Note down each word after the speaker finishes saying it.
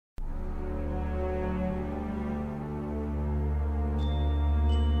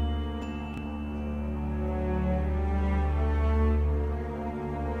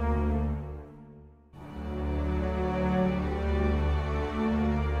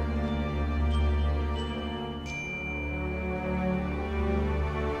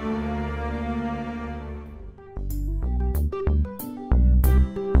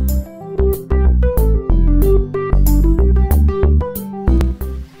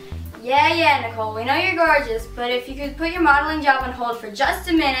Yeah, Nicole, we know you're gorgeous, but if you could put your modeling job on hold for just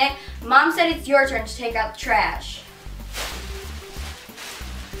a minute, Mom said it's your turn to take out the trash.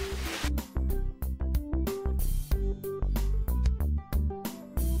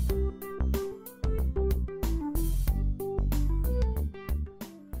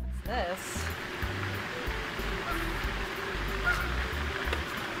 This.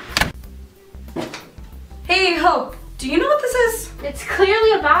 Hey, Hope, do you know what this is? It's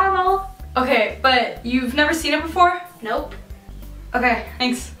clearly a bottle. Okay, but you've never seen it before? Nope. Okay,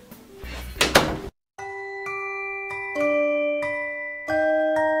 thanks.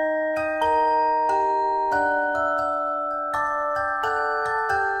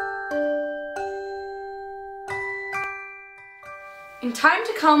 In time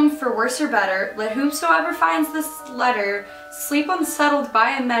to come, for worse or better, let whomsoever finds this letter sleep unsettled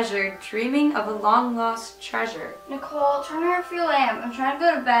by a measure, dreaming of a long-lost treasure. Nicole, turn off your lamp. I'm trying to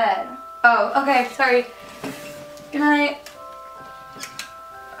go to bed. Oh, okay, sorry. Good night.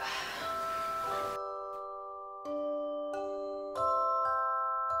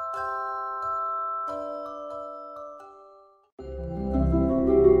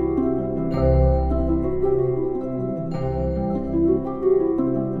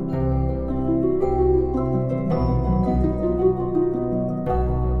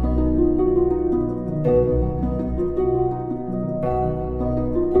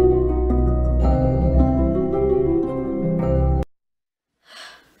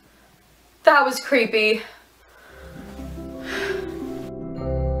 That was creepy.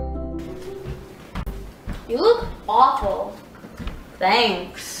 You look awful.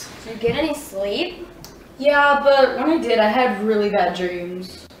 Thanks. Did you get any sleep? Yeah, but when I did, I had really bad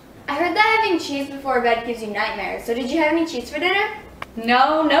dreams. I heard that having cheese before bed gives you nightmares, so did you have any cheese for dinner?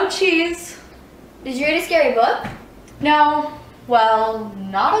 No, no cheese. Did you read a scary book? No, well,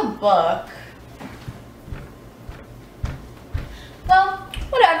 not a book. Well,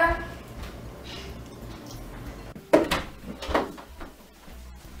 whatever.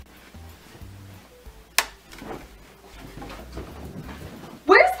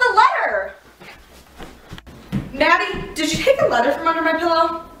 Where's the letter? Maddie, did you take a letter from under my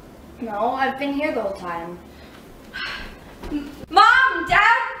pillow? No, I've been here the whole time. Mom,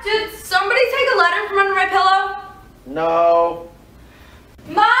 Dad, did somebody take a letter from under my pillow? No.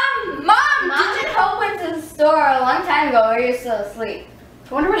 Mom, Mom and Hope went to the store a long time ago where you're still asleep.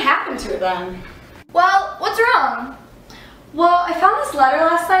 I wonder what happened to it then. Well, what's wrong? Well, I found this letter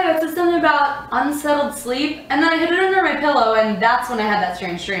last night that said something about unsettled sleep, and then I hid it under my pillow, and that's when I had that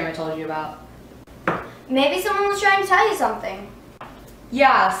strange dream I told you about. Maybe someone was trying to tell you something.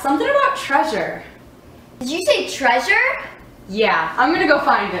 Yeah, something about treasure. Did you say treasure? Yeah, I'm gonna go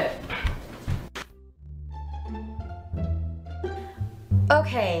find it.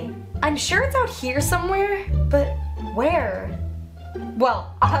 Okay, I'm sure it's out here somewhere, but where?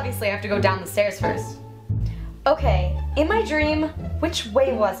 Well, obviously I have to go down the stairs first. Okay, in my dream, which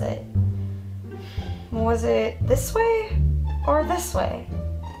way was it? Was it this way or this way?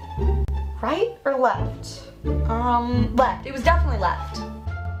 Right or left? Left. It was definitely left.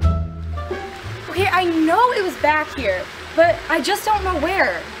 Okay, I know it was back here, but I just don't know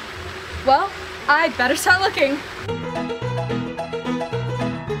where. Well, I better start looking.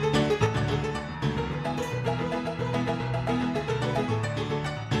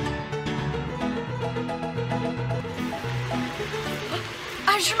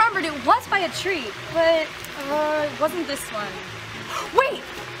 I just remembered it was by a tree, but it wasn't this one. Wait!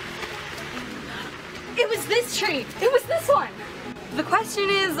 It was this tree! It was this one! The question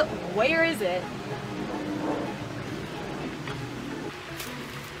is, where is it?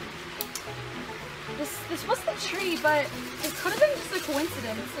 This was the tree, but it could have been just a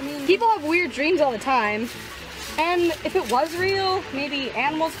coincidence. I mean, people have weird dreams all the time. And if it was real, maybe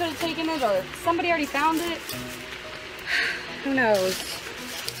animals could have taken it or somebody already found it. Who knows?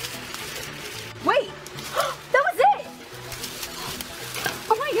 Wait! That was it!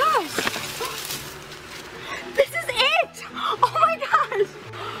 Oh my gosh! This is it! Oh my gosh!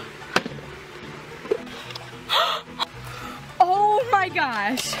 Oh my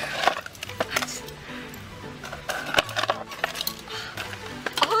gosh!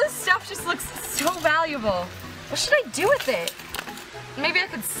 All this stuff just looks so valuable. What should I do with it? Maybe I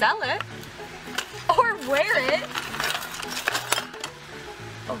could sell it. Or wear it.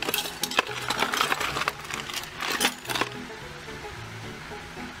 Oh.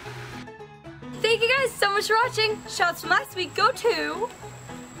 Thank you guys so much for watching. Shoutouts from last week go to...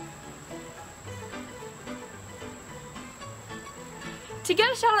 To get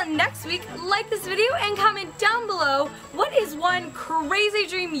a shout out next week, like this video and comment down below what is one crazy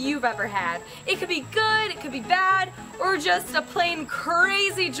dream you've ever had. It could be good, it could be bad, or just a plain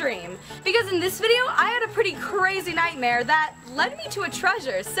crazy dream. Because in this video, I had a pretty crazy nightmare that led me to a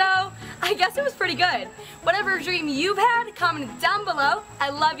treasure, so I guess it was pretty good. Whatever dream you've had, comment down below. I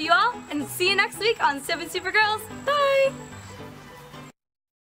love you all, and see you next week on 7 Super Girls. Bye!